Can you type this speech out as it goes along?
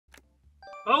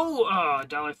Oh,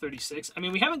 $1.36. I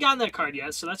mean, we haven't gotten that card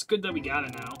yet, so that's good that we got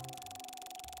it now.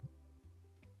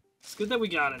 It's good that we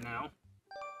got it now.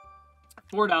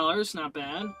 $4, not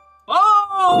bad.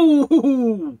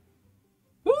 Oh!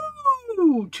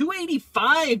 Woo!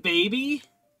 285, baby!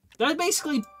 That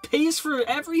basically pays for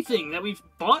everything that we've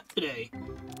bought today.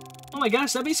 Oh my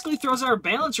gosh, that basically throws our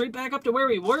balance right back up to where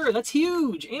we were. That's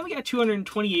huge. And we got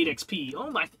 228 XP.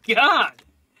 Oh my god!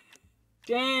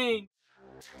 Dang.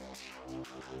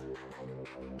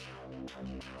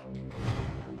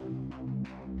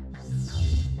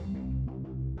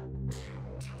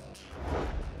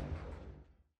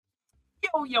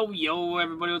 Yo,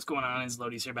 everybody, what's going on? It's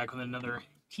Lodious here, back with another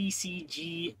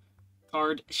TCG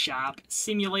card shop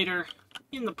simulator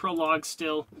in the Prologue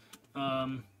still.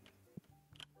 Game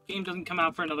doesn't come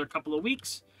out for another couple of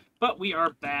weeks, but we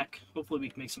are back. Hopefully we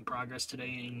can make some progress today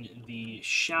in the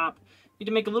shop. Need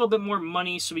to make a little bit more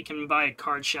money so we can buy a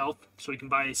card shelf, so we can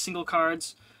buy single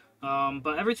cards.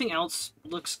 But everything else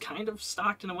looks kind of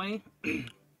stocked in a way.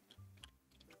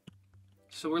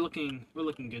 So we're looking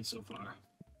good so far.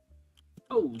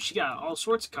 Oh, she got all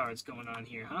sorts of cards going on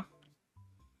here, huh?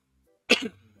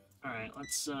 Alright,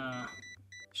 let's,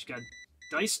 she got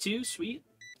dice too, sweet.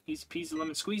 Easy peasy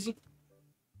lemon squeezy.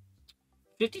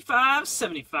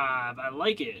 55.75, I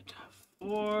like it.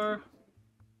 4.25.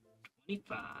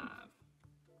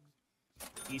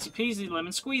 Easy peasy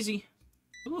lemon squeezy.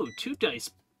 Ooh, 2 dice.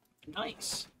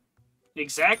 Nice.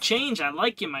 Exact change, I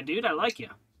like you, my dude, I like you.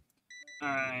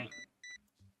 Alright.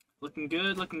 Looking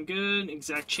good, looking good.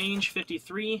 Exact change,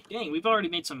 53. Dang, we've already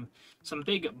made some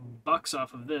big bucks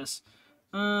off of this.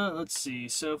 Let's see.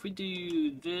 So if we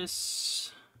do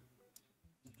this,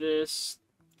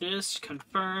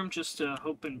 confirm, just to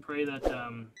hope and pray that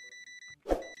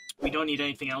we don't need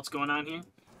anything else going on here.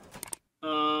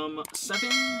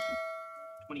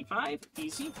 7.25,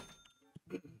 easy.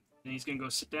 Then he's gonna go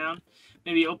sit down.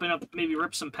 Maybe open up, maybe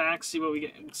rip some packs, see what we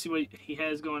get, see what he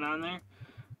has going on there.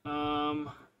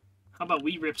 How about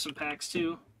we rip some packs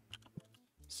too?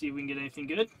 See if we can get anything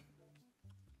good.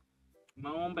 Come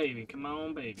on, baby. Come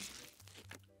on, baby.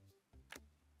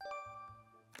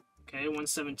 Okay,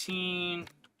 117.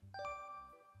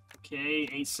 Okay,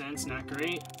 8 cents. Not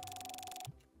great.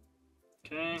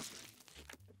 Okay.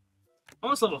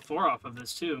 Almost level 4 off of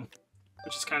this too,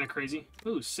 which is kind of crazy.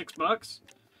 Ooh, $6.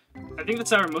 I think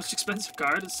that's our most expensive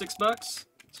card is $6.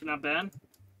 So not bad.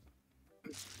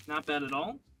 Not bad at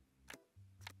all.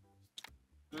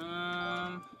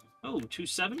 Oh,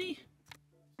 270?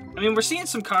 I mean, we're seeing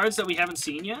some cards that we haven't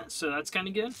seen yet, so that's kind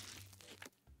of good.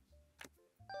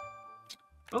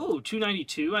 Oh,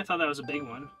 292. I thought that was a big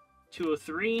one.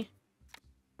 203.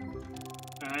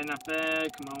 Alright, not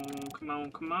bad. Come on, come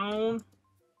on, come on.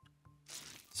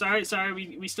 Sorry,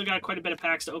 we still got quite a bit of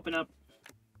packs to open up.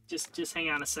 Just hang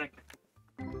on a sec.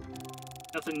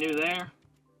 Nothing new there.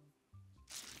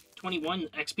 21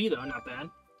 XP, though, not bad.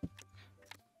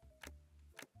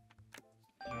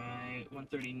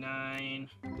 139.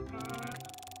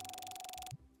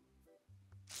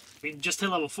 We just hit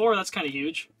level 4. That's kind of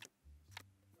huge.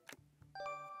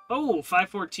 Oh,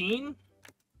 514.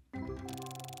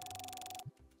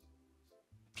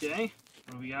 Okay.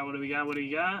 What do we got? What do we got? What do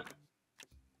we got?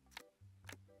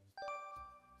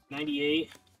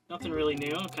 98. Nothing really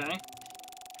new. Okay.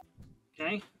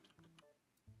 Okay.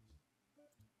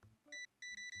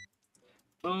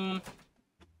 Boom.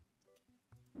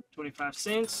 25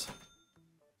 cents.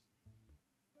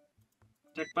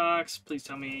 Deck box, please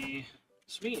tell me.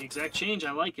 Sweet, exact change.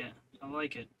 I like it. I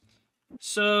like it.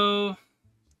 So,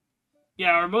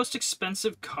 yeah, our most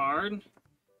expensive card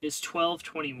is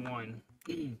 1221.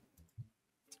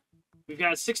 We've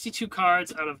got 62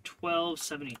 cards out of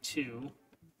 1272,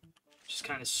 which is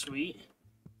kind of sweet.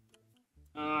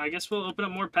 I guess we'll open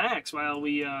up more packs while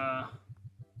we, I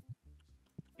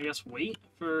guess, wait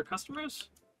for customers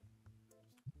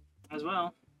as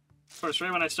well. Of course,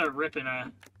 right when I start ripping,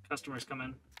 customers come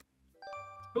in.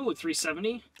 Oh,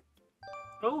 370.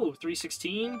 Oh,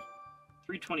 316.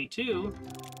 322.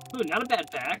 Ooh, not a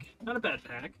bad pack. Not a bad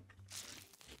pack.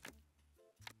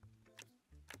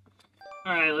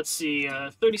 Alright, let's see.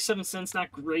 37 cents,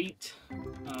 not great.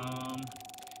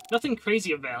 Nothing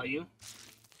crazy of value.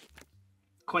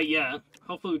 Quite yet.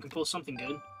 Hopefully we can pull something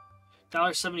good.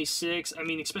 $1.76. I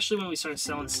mean, especially when we start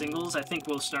selling singles, I think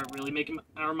we'll start really making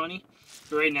our money.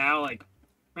 But right now,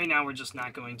 we're just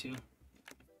not going to.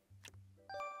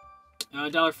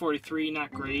 $1.43,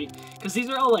 not great. Because these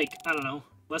are all, like, I don't know,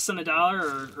 less than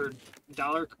 $1 or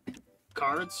dollar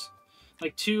cards.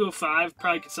 Like 205,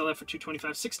 probably could sell that for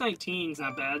 225. 619 is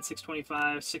not bad.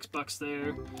 625, $6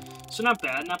 there. So not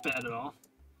bad at all.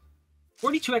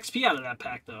 42 XP out of that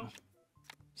pack, though.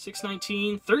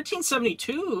 619,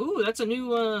 1372. Ooh, that's a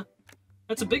new,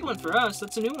 that's a big one for us.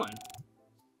 That's a new one.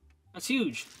 That's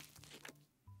huge.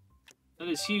 That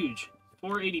is huge.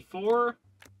 484.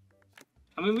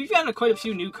 I mean, we've gotten quite a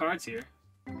few new cards here.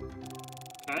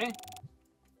 Okay.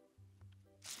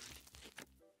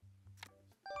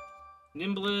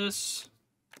 Nimbless.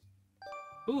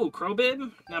 Ooh,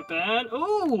 Crowbib. Not bad.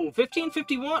 Ooh,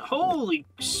 1551. Holy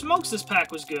smokes, this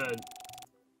pack was good.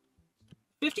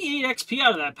 58 XP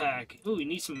out of that pack. Ooh, you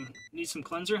need some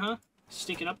cleanser, huh?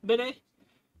 Stinking up a bit, eh?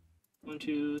 1,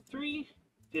 2, 3.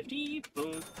 50.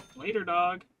 Boom. Later,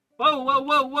 dog. Whoa, whoa,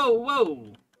 whoa, whoa,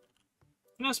 whoa.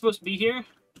 You're not supposed to be here.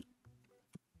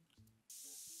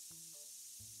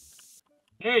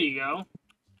 There you go.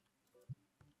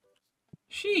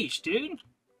 Sheesh, dude.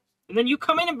 And then you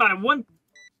come in and buy one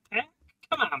pack?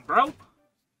 Come on, bro.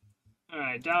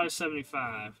 Alright,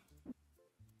 $1.75.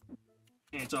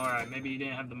 Hey, it's alright. Maybe you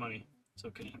didn't have the money. It's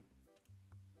okay.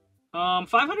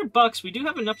 500 bucks. We do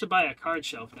have enough to buy a card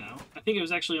shelf now. I think it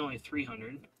was actually only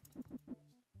 300.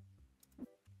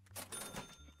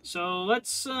 So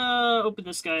let's open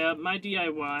this guy up. My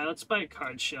DIY. Let's buy a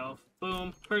card shelf.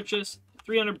 Boom. Purchase.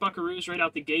 300 buckaroos right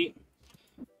out the gate.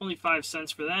 Only 5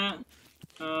 cents for that.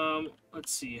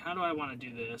 Let's see. How do I want to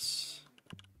do this?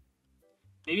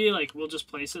 Maybe, like, we'll just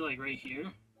place it, like, right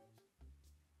here.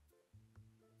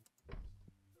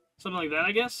 Something like that,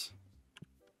 I guess.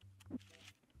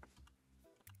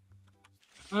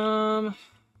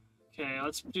 Okay,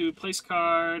 let's do place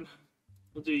card.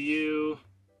 We'll do you.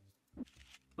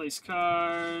 Place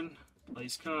card.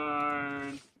 Place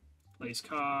card. Place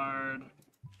card.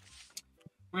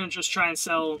 We're gonna just try and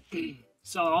sell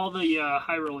all the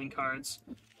high rolling cards.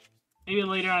 Maybe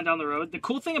later on down the road. The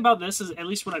cool thing about this is, at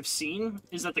least what I've seen,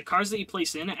 is that the cards that you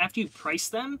place in, after you price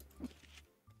them,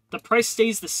 the price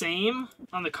stays the same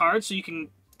on the card, so you can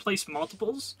place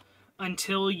multiples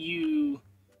until you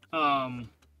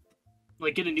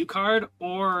like get a new card,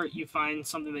 or you find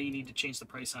something that you need to change the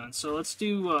price on. So let's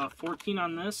do 14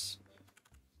 on this.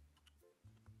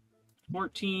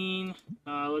 14.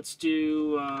 Let's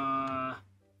do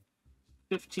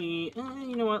 15.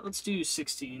 You know what? Let's do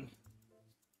 16.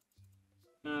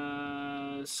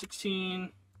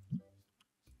 16.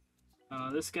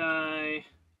 This guy.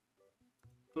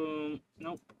 Boom.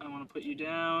 Nope. I want to put you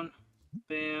down.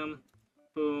 Bam.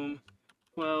 Boom.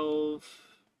 12.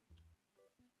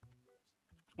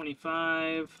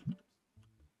 25.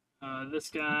 This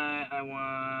guy, I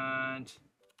want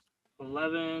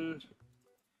 11.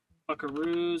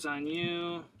 Buckaroos on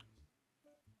you.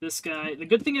 This guy. The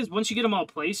good thing is, once you get them all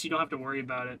placed, you don't have to worry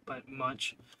about it but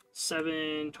much.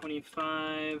 7,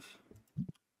 25.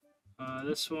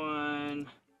 This one.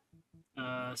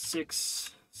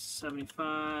 6,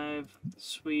 75.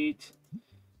 Sweet.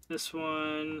 This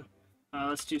one.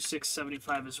 Let's do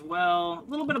 675 as well. A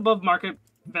little bit above market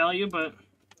value, but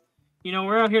you know,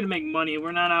 we're out here to make money.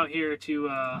 We're not out here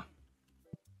to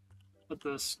let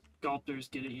the scalpers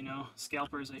get it, you know.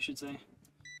 Scalpers, I should say.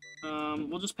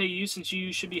 We'll just pay you since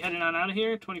you should be heading on out of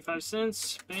here. 25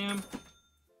 cents. Bam.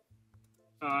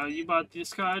 You bought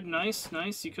this card. Nice,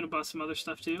 nice. You could have bought some other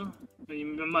stuff too.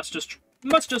 You must just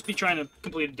be trying to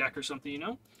complete a deck or something, you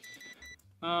know.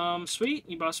 Sweet.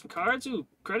 You bought some cards. Ooh,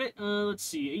 credit. Let's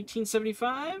see.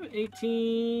 1875.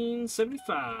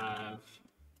 1875.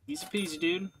 Easy peasy,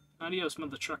 dude. Adios,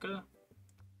 mother trucker.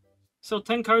 Sold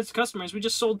 10 cards to customers. We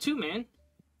just sold 2, man.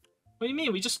 What do you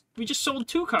mean? We just sold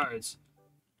 2 cards.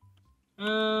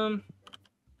 I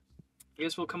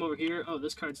guess we'll come over here. Oh,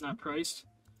 this card's not priced.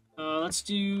 Let's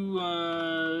do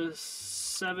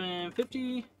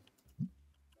 750.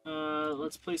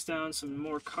 Let's place down some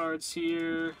more cards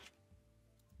here.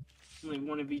 Only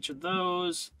one of each of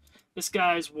those. This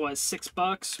guy's what,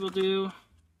 $6 we'll do.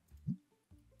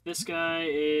 This guy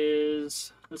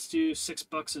is, let's do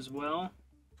 $6 as well.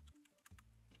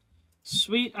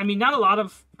 Sweet. I mean, not a lot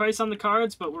of price on the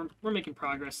cards, but we're making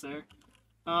progress there.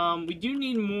 We do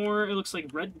need more. It looks like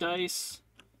red dice.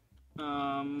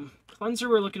 Cleanser,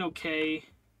 we're looking okay.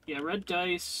 Yeah, red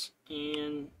dice,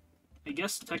 and I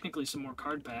guess technically some more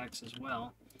card packs as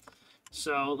well.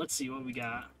 So let's see what we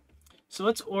got. So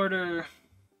let's order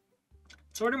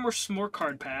more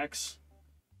card packs,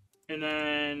 and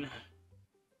then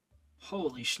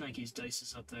holy shnikes, dice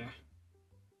is up there.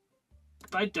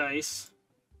 Buy dice.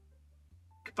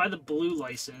 Buy the blue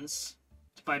license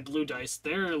to buy blue dice.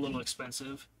 They're a little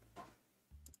expensive.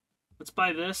 Let's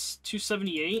buy this,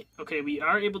 $278. Okay, we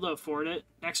are able to afford it.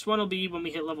 Next one will be when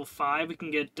we hit level 5. We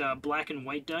can get black and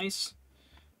white dice.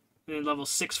 And then level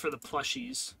 6 for the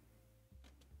plushies.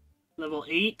 Level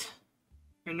 8.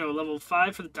 Or no, level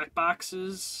 5 for the deck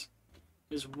boxes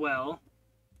as well.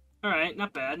 Alright,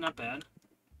 not bad, not bad.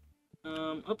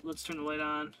 Oh, let's turn the light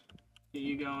on. Get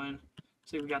you going.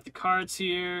 So we got the cards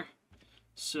here.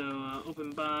 So,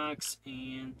 open box,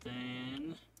 and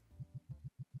then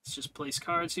let's just place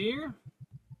cards here.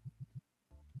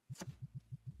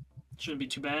 Shouldn't be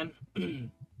too bad.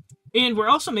 And we're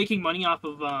also making money off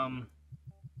of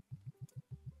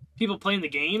people playing the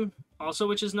game also,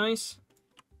 which is nice.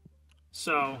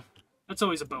 So, that's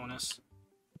always a bonus.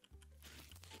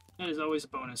 That is always a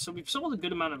bonus. So we've sold a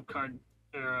good amount of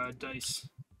dice.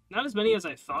 Not as many as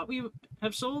I thought we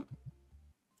have sold.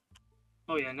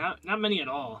 Oh yeah, not many at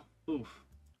all. Oof.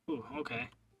 Ooh, okay.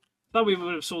 Thought we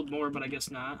would have sold more, but I guess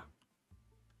not.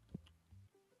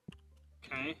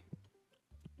 Okay.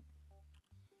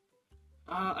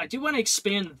 I do want to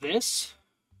expand this.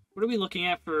 What are we looking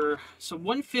at for... So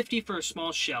 150 for a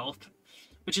small shelf,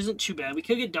 which isn't too bad. We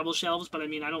could get double shelves, but I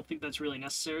mean, I don't think that's really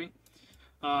necessary.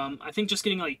 I think just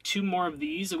getting like 2 more of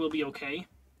these, it will be okay.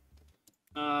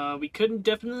 We could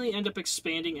definitely end up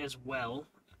expanding as well.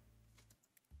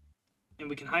 And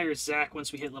we can hire Zach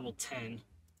once we hit level 10.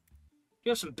 We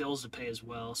have some bills to pay as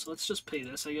well, so let's just pay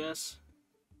this, I guess.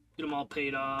 Get them all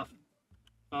paid off.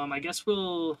 I guess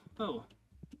we'll... Oh.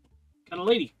 Got a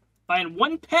lady. Buying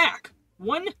 1 pack!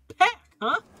 1 pack,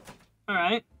 huh?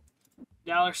 Alright.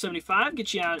 $1.75,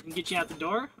 get you out the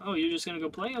door. Oh, you're just gonna go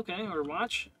play? Okay, or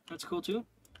watch. That's cool too.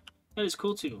 That is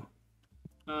cool too.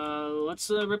 Let's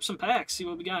rip some packs, see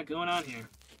what we got going on here.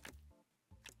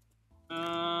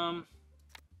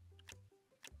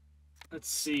 Let's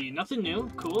see. Nothing new.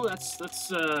 Cool.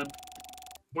 That's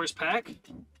worst pack.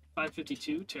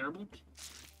 552. Terrible.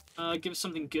 Give us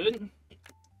something good.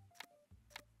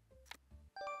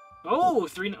 Oh,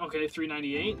 okay,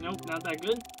 398. Nope, not that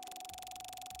good.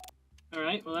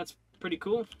 Alright, well that's pretty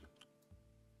cool.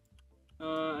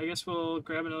 I guess we'll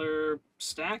grab another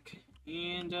stack,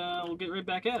 and we'll get right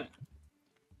back at it.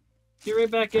 Get right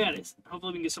back at it.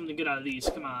 Hopefully we can get something good out of these.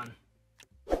 Come on.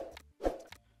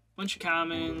 Bunch of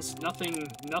commons. Nothing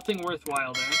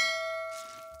worthwhile there.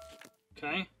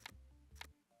 Okay.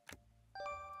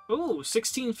 Ooh,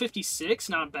 1656.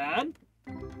 Not bad.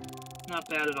 Not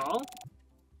bad at all.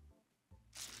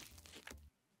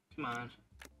 Come on.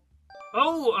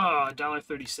 Oh,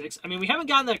 $1.36. I mean, we haven't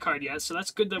gotten that card yet, so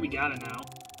that's good that we got it now.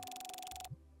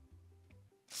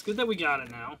 It's good that we got it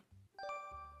now.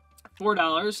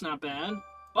 $4, not bad.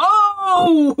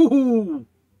 Oh!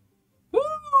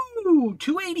 Woo!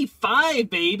 285,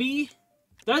 baby!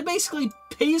 That basically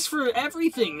pays for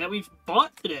everything that we've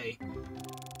bought today.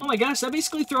 Oh my gosh, that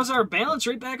basically throws our balance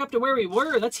right back up to where we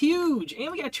were. That's huge.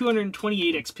 And we got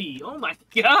 228 XP. Oh my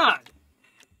god!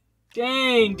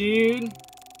 Dang, dude.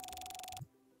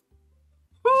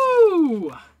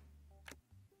 Woo!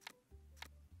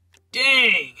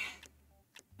 Dang!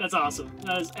 That's awesome.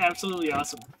 That is absolutely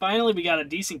awesome. Finally, we got a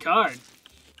decent card.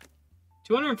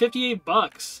 258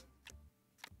 bucks.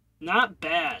 Not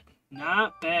bad.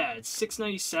 Not bad.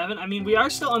 697. I mean, we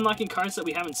are still unlocking cards that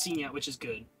we haven't seen yet, which is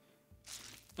good.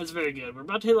 That's very good. We're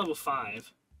about to hit level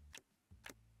 5.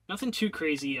 Nothing too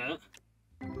crazy yet.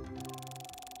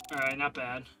 Alright, not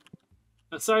bad.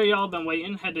 Sorry y'all been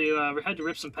waiting. Had to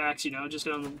rip some packs, you know. Just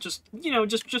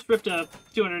ripped a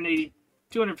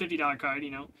 $250 card,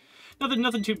 you know.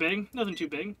 Nothing too big. Nothing too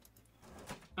big.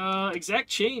 Exact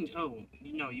change. Oh,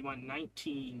 no, you want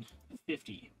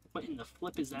 1950. What in the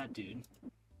flip is that, dude?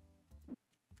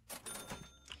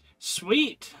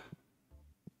 Sweet.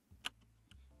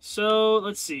 So,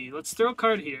 let's see. Let's throw a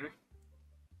card here.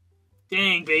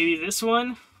 Dang, baby, this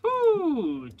one.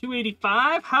 Whoo,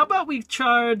 285. How about we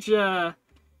charge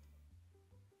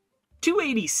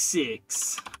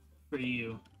 286 for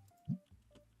you?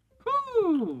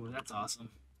 Whoo, that's awesome.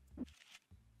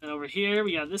 And over here,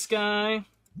 we got this guy.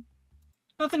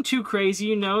 Nothing too crazy,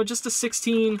 you know, just a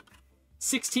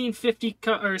 1650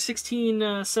 or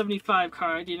 1675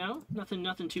 card, you know,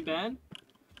 nothing too bad.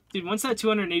 Dude, once that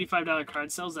 $285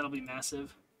 card sells, that'll be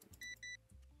massive.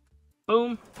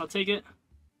 Boom, I'll take it.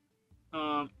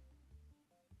 I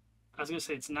was gonna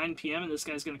say it's 9 PM and this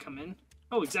guy's gonna come in.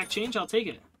 Oh, exact change, I'll take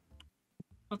it.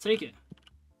 I'll take it.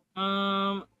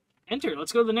 Enter.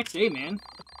 Let's go to the next day, man.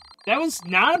 That was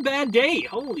not a bad day.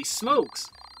 Holy smokes.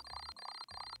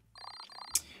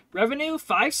 Revenue,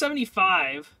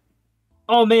 575.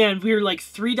 Oh, man, we were like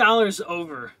 $3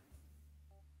 over.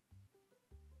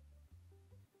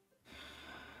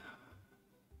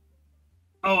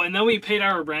 Oh, and then we paid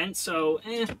our rent, so,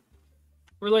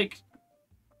 we're like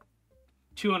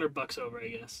 200 bucks over, I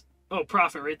guess. Oh,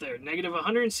 profit right there. Negative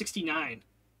 169.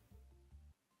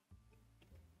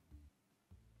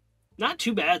 Not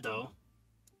too bad, though.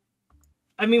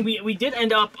 I mean, we did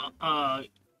end up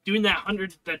doing that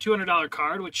 $200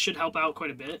 card, which should help out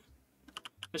quite a bit.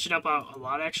 That should help out a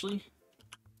lot, actually.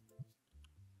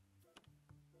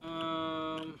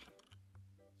 I'll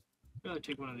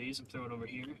take one of these and throw it over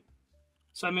here.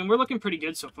 So, I mean, we're looking pretty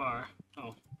good so far.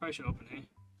 Oh, probably should open it.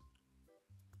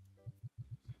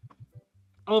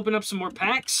 I'll open up some more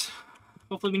packs.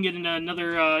 Hopefully we can get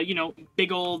another, you know,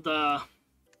 big old card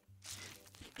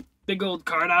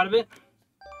out of it.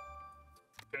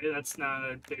 Okay, that's not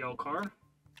a big old card.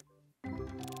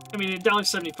 I mean,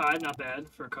 $1.75, not bad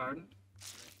for a card.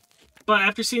 But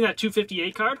after seeing that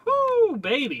 258 card, whoo,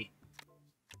 baby.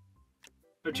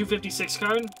 Or 256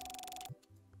 card.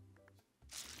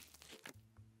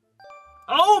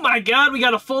 Oh my god, we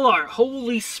got a full art.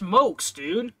 Holy smokes,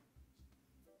 dude.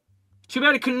 Too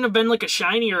bad it couldn't have been like a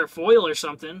shiny or a foil or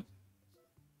something.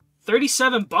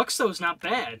 37 bucks though is not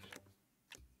bad.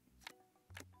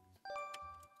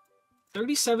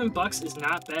 37 bucks is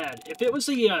not bad. If it was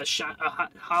a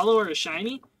hollow or a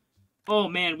shiny, oh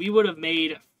man, we would have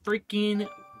made freaking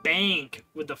bank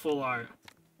with the full art.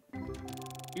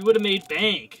 We would have made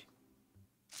bank.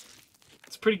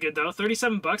 It's pretty good though.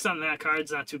 37 bucks on that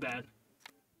card's not too bad.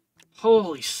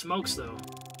 Holy smokes though.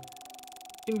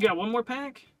 Think we got one more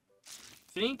pack?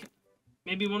 Think?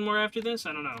 Maybe one more after this?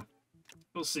 I don't know.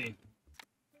 We'll see.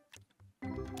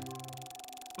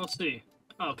 We'll see.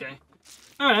 Oh, okay.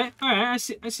 Alright, I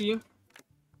see you.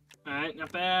 Alright,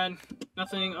 not bad.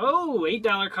 Nothing. Oh,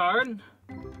 $8 card.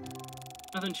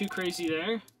 Nothing too crazy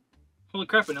there. Holy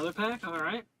crap, another pack?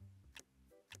 Alright.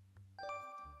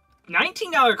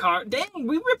 $19 card. Dang,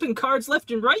 we ripping cards left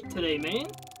and right today, man.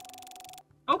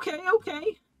 Okay.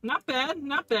 Not bad,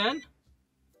 not bad.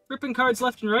 Ripping cards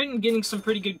left and right and getting some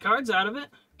pretty good cards out of it.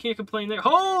 Can't complain there.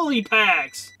 Holy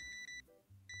packs!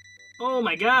 Oh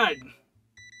my god.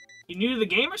 You new to the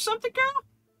game or something, girl?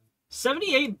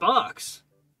 78 bucks.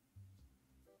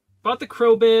 Bought the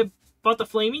Crowbib. Bought the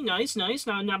Flamey. Nice.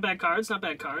 Not bad cards, not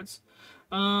bad cards.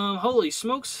 Holy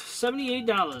smokes.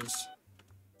 $78.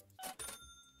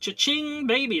 Cha-ching,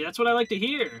 baby. That's what I like to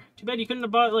hear. Too bad you couldn't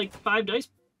have bought, like, 5 dice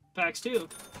packs, too.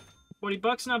 40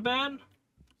 bucks, not bad.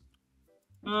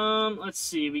 Let's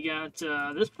see. We got,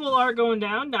 this full art going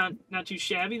down. Not too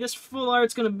shabby. This full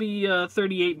art's gonna be,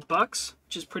 38 bucks,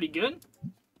 which is pretty good.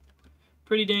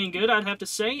 Pretty dang good, I'd have to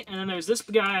say. And then there's this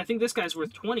guy. I think this guy's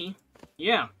worth 20.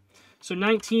 Yeah. So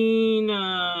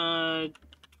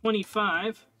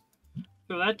 1925.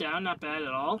 Throw that down. Not bad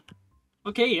at all.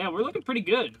 Okay, yeah, we're looking pretty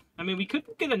good. I mean, we could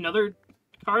get another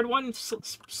card one and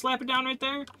slap it down right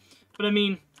there. But I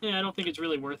mean, yeah, I don't think it's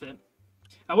really worth it.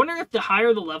 I wonder if the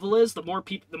higher the level is, the more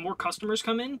customers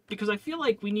come in. Because I feel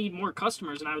like we need more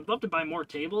customers, and I would love to buy more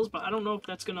tables, but I don't know if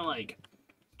that's gonna, like,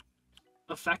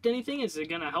 affect anything. Is it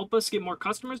gonna help us get more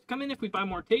customers to come in if we buy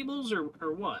more tables,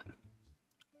 or what?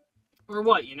 Or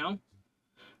what, you know?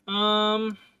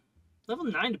 Level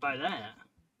 9 to buy that.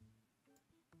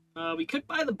 We could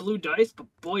buy the blue dice, but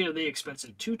boy are they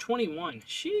expensive. $221.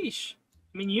 Sheesh.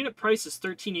 I mean, unit price is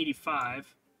 $13.85.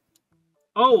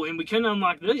 Oh, and we can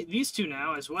unlock these two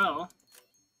now as well.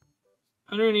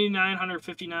 $189,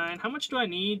 $159. How much do I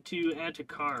need to add to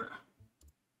cart?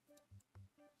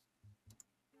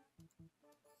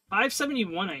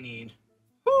 $571 I need.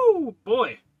 Whoo,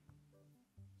 boy.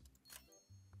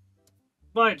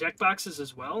 Buy deck boxes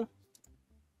as well.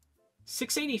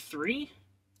 $683?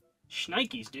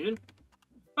 Shnikes, dude.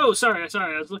 Oh, sorry. I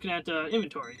was looking at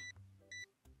inventory.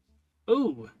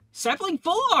 Ooh, sapling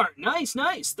full art. Nice.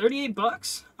 38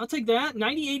 bucks. I'll take that.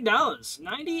 $98.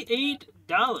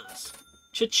 $98.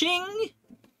 Cha-ching.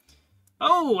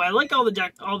 Oh, I like all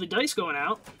the dice going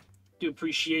out. Do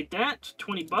appreciate that.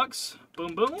 20 bucks.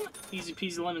 Boom, boom. Easy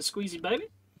peasy lemon squeezy, baby.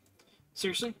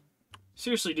 Seriously,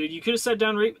 dude. You could have sat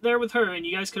down right there with her, and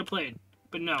you guys could have played.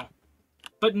 But no.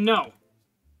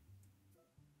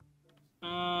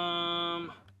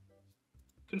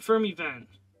 Confirm event.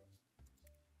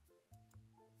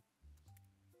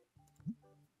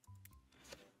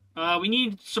 We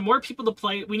need some more people to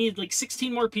play. We need like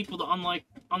 16 more people to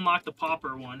unlock the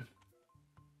Pauper one.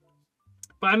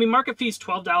 But I mean, market fee is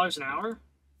 $12 an hour,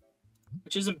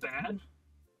 which isn't bad.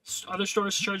 Other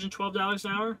stores charging $12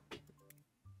 an hour.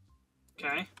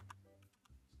 Okay.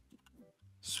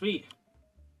 Sweet.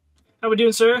 How we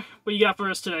doing, sir? What you got for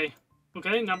us today?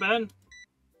 Okay, not bad.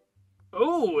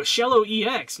 Oh, a Shello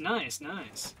EX. Nice.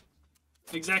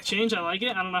 Exact change, I like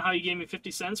it. I don't know how you gave me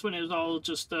 50 cents when it was all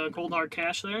just cold hard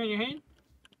cash there in your hand.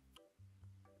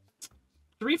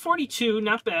 $3.42,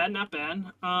 not bad.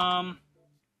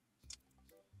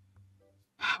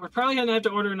 We're probably gonna have to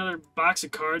order another box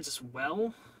of cards as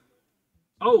well.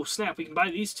 Oh, snap, we can buy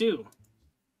these too.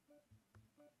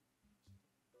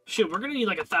 Shoot, we're gonna need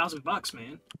like $1,000,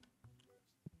 man.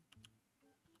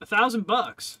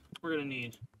 $1,000 we're gonna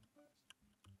need.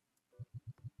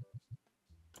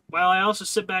 While I also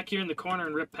sit back here in the corner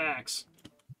and rip packs.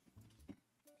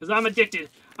 Because I'm addicted.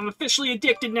 I'm officially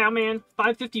addicted now, man.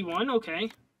 551, okay.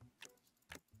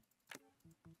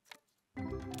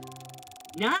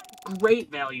 Not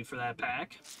great value for that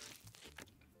pack.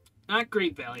 Not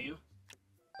great value.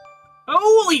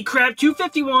 Holy crap,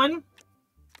 251!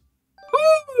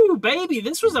 Woo, baby,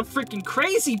 this was a freaking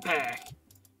crazy pack.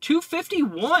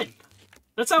 251.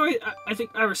 That's I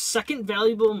think our second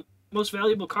most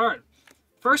valuable card.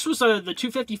 First was the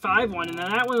 255 one, and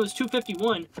then that one was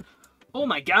 251. Oh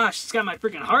my gosh, it's got my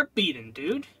freaking heart beating,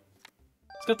 dude.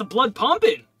 It's got the blood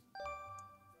pumping.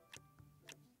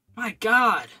 My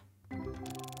god.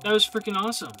 That was freaking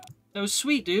awesome. That was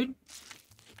sweet, dude.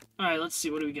 Alright, let's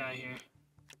see. What do we got here?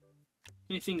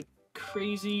 Anything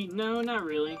crazy? No, not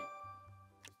really.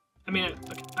 I mean, a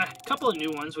couple of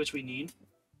new ones, which we need.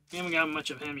 We haven't got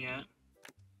much of him yet.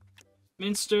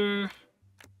 Minster.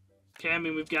 Okay, I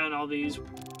mean, we've gotten all these.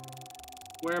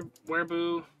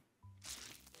 Wereboo.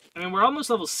 I mean, we're almost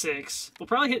level 6. We'll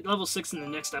probably hit level 6 in the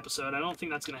next episode. I don't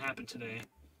think that's going to happen today.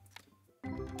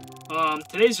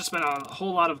 Today's just been a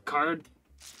whole lot of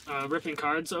ripping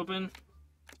cards open.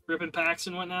 Ripping packs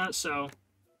and whatnot, so...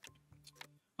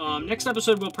 next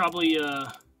episode we'll probably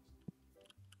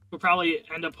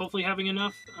end up hopefully having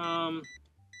enough,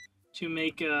 to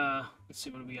make, let's see,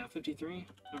 what do we got, 53?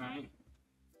 Alright.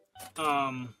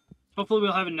 Hopefully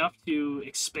we'll have enough to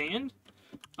expand.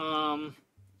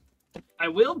 I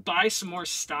will buy some more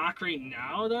stock right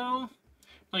now, though.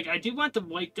 Like, I do want the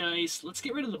white dice. Let's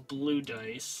get rid of the blue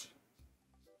dice.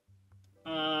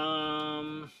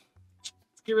 Let's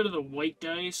get rid of the white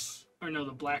dice. Or no,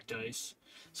 the black dice.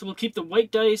 So we'll keep the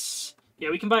white dice.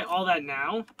 Yeah, we can buy all that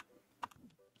now.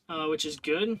 Which is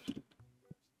good.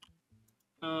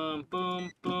 Boom,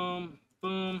 boom,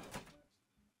 boom.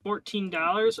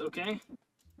 $14, okay.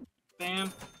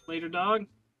 Bam. Later, dog.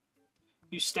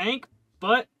 You stank,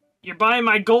 but you're buying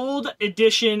my gold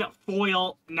edition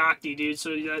foil Nocti, dude. So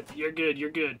you're good,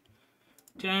 you're good.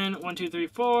 10, 1, 2, 3,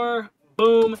 4.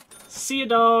 Boom. See ya,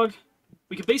 dog.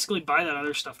 We could basically buy that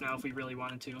other stuff now if we really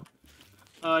wanted to.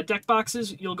 Deck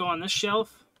boxes, you'll go on this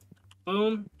shelf.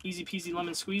 Boom. Easy peasy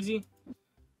lemon squeezy.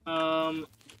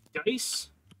 Dice.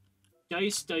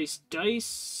 Dice, dice,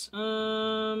 dice.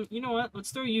 You know what?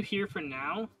 Let's throw you here for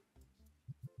now.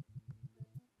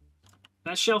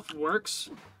 That shelf works.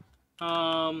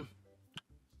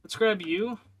 Let's grab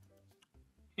you.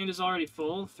 Hand is already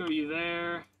full. Throw you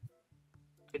there.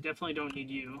 I definitely don't need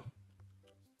you.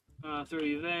 Throw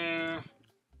you there.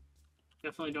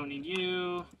 Definitely don't need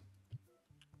you.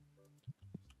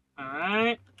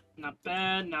 Alright. Not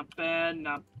bad, not bad,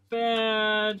 not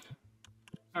bad.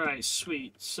 Alright,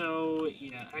 sweet. So,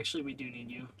 yeah, actually we do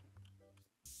need you.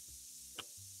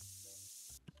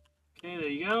 Okay, there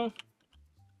you go.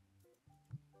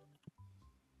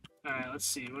 Alright, let's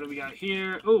see. What do we got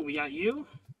here? Oh, we got you.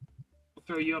 We'll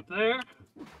throw you up there.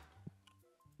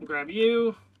 We'll grab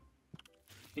you.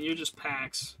 And you're just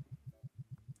packs.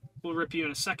 We'll rip you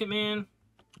in a second, man.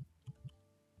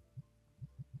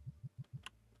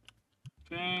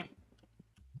 Okay.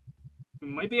 We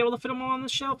might be able to fit them all on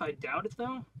this shelf. I doubt it,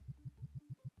 though.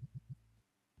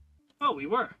 Oh, we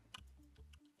were.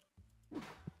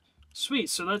 Sweet,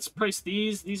 so let's price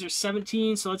these. These are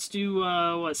 17, so let's do,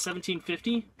 what,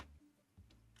 17.50?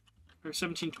 Or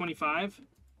 17.25?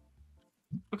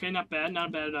 Okay, not bad. Not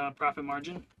a bad profit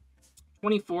margin.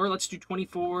 24, let's do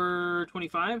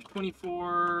 24.25.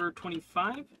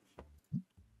 24.25.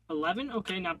 11,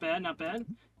 okay, not bad, not bad.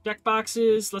 Deck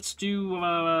boxes, let's do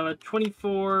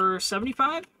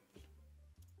 24.75.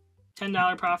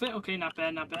 $10 profit. Okay, not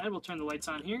bad, not bad. We'll turn the lights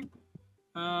on here.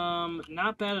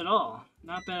 Not bad at all.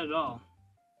 Not bad at all.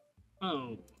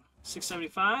 Oh,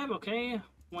 6.75. Okay.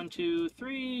 1, 2,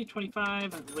 3,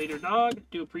 25. Later, dog.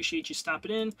 Do appreciate you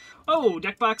stopping in. Oh,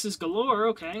 deck boxes galore.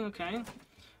 Okay, okay.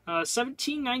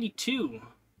 17.92.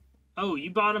 Oh,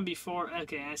 you bought them before.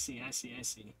 Okay, I see, I see, I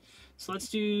see. So let's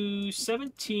do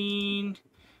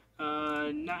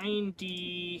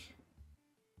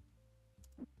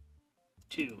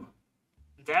 17.92.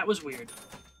 That was weird.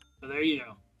 So there you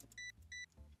go.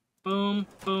 Boom,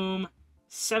 boom.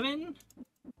 7.25.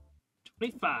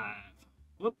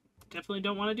 Whoop. Definitely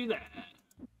don't want to do that.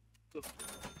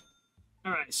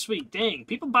 Alright, sweet. Dang.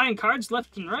 People buying cards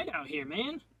left and right out here,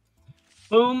 man.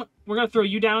 Boom. We're going to throw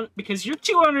you down because you're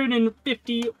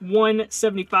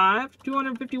 251.75.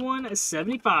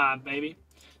 251.75, baby.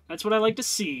 That's what I like to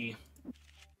see.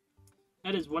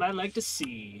 That is what I like to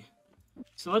see.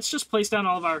 So let's just place down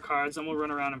all of our cards, and we'll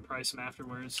run around and price them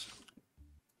afterwards.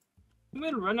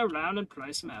 We'll run around and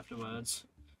price them afterwards.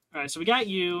 Alright, so we got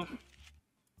you.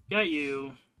 Got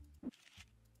you.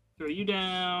 Throw you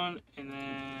down, and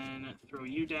then throw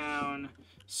you down.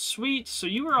 Sweet. So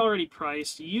you were already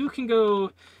priced. You can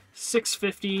go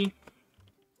 650.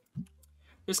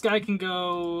 This guy can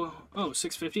go... Oh,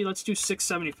 650. Let's do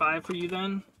 675 for you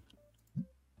then.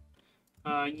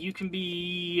 You can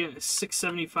be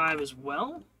 675 as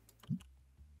well.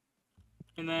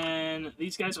 And then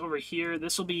these guys over here,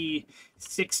 this will be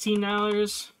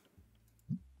 $16.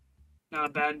 Not a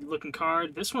bad looking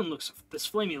card. This one looks, this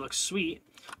Flamey looks sweet.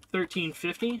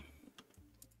 $13.50.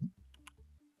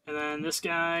 And then this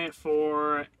guy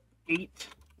for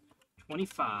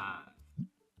 $8.25.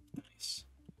 Nice.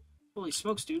 Holy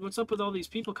smokes, dude. What's up with all these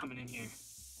people coming in here?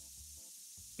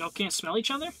 Y'all can't smell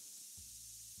each other?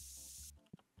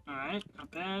 Alright,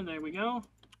 not bad. There we go.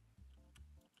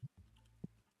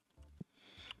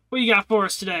 What you got for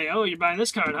us today? Oh, you're buying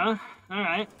this card, huh?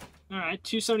 Alright. Alright,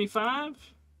 $2.75.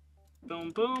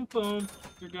 Boom, boom, boom.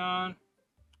 You're gone.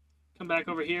 Come back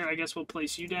over here. I guess we'll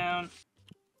place you down.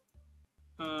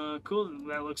 Cool.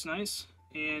 That looks nice.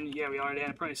 And yeah, we already had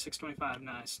a price. $6.25.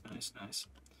 Nice, nice, nice.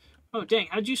 Oh, dang.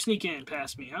 How'd you sneak in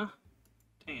past me, huh?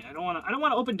 Dang it. I don't want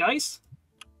to open dice.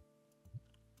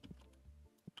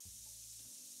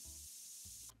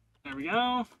 There we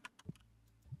go.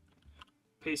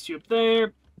 Paste you up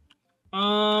there.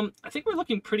 I think we're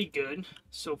looking pretty good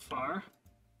so far.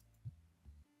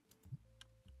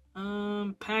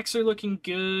 Packs are looking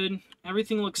good.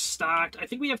 Everything looks stocked. I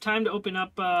think we have time to open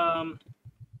up,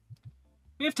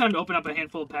 we have time to open up a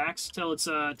handful of packs till it's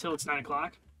 9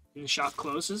 o'clock and the shop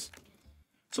closes.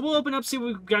 So we'll open up, see what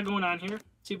we've got going on here.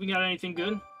 See if we got anything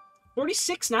good.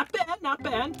 46, not bad, not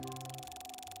bad.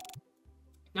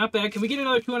 Not bad. Can we get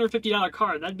another $250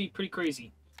 card? That'd be pretty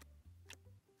crazy.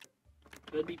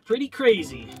 That'd be pretty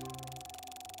crazy.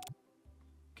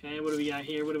 Okay, what do we got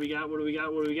here? What do we got? What do we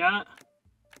got? What do we got?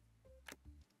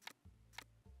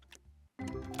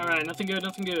 Alright, nothing good,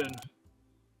 nothing good.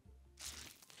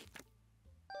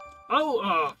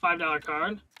 Oh, $5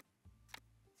 card.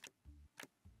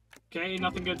 Okay,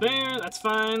 nothing good there. That's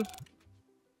fine.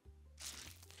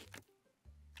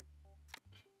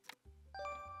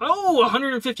 Oh,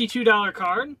 $152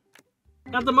 card.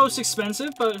 Not the most expensive,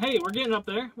 but hey, we're getting up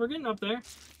there. We're getting up there.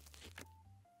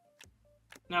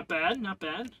 Not bad, not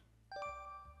bad.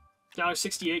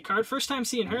 $1.68 card. First time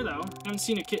seeing her, though. Haven't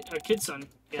seen a kid son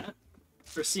yet.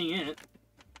 Or seeing it.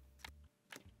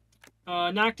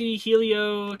 Nocti,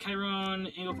 Helio, Chiron,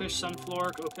 Anglefish,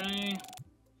 Sunflork, okay.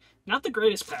 Not the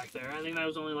greatest pack there. I think that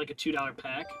was only like a $2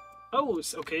 pack. Oh,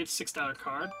 okay, it's a $6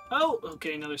 card. Oh,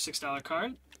 okay, another $6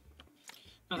 card.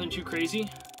 Nothing too crazy.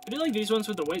 I do like these ones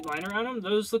with the white line around them.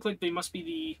 Those look like they must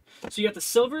be the... So you got the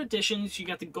silver editions, you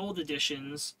got the gold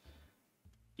editions.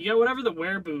 You got whatever the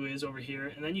Wereboo is over here.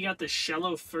 And then you got the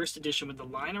Shello first edition with the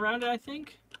line around it, I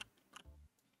think.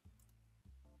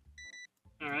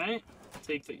 Alright.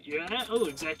 Take the... Yeah. Oh,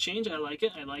 exact change. I like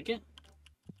it. I like it.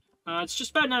 It's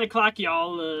just about 9 o'clock,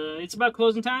 y'all. It's about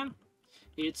closing time.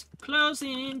 It's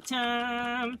closing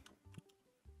time.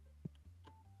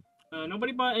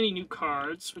 Nobody bought any new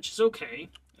cards, which is okay.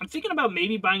 I'm thinking about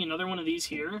maybe buying another one of these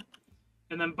here.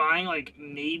 And then buying, like,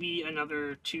 maybe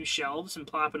another 2 shelves and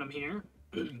plopping them here.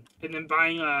 And then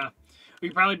buying, we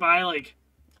could probably buy, like,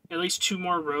 at least 2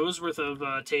 more rows worth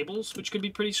of tables, which could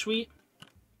be pretty sweet.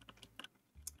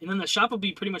 And then the shop will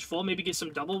be pretty much full. Maybe get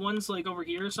some double ones, like, over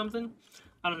here or something.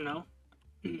 I don't know.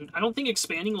 I don't think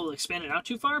expanding will expand it out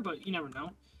too far, but you never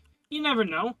know. You never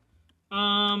know.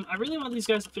 I really want these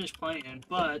guys to finish playing,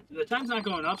 but the time's not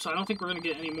going up, so I don't think we're going to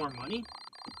get any more money.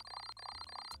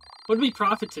 What did we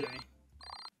profit today?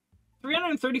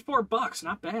 334 bucks.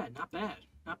 Not bad, not bad,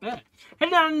 not bad.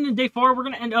 Heading down into day 4, we're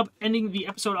going to end up ending the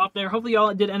episode off there. Hopefully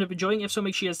y'all did end up enjoying. If so,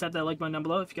 make sure you guys tap that like button down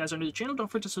below. If you guys are new to the channel, don't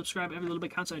forget to subscribe. Every little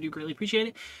bit counts, and I do greatly appreciate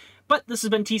it. But this has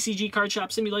been TCG Card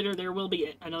Shop Simulator. There will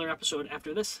be another episode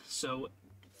after this, so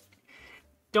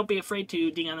don't be afraid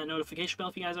to ding on that notification bell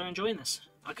if you guys are enjoying this.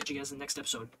 I'll catch you guys in the next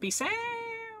episode. Peace out!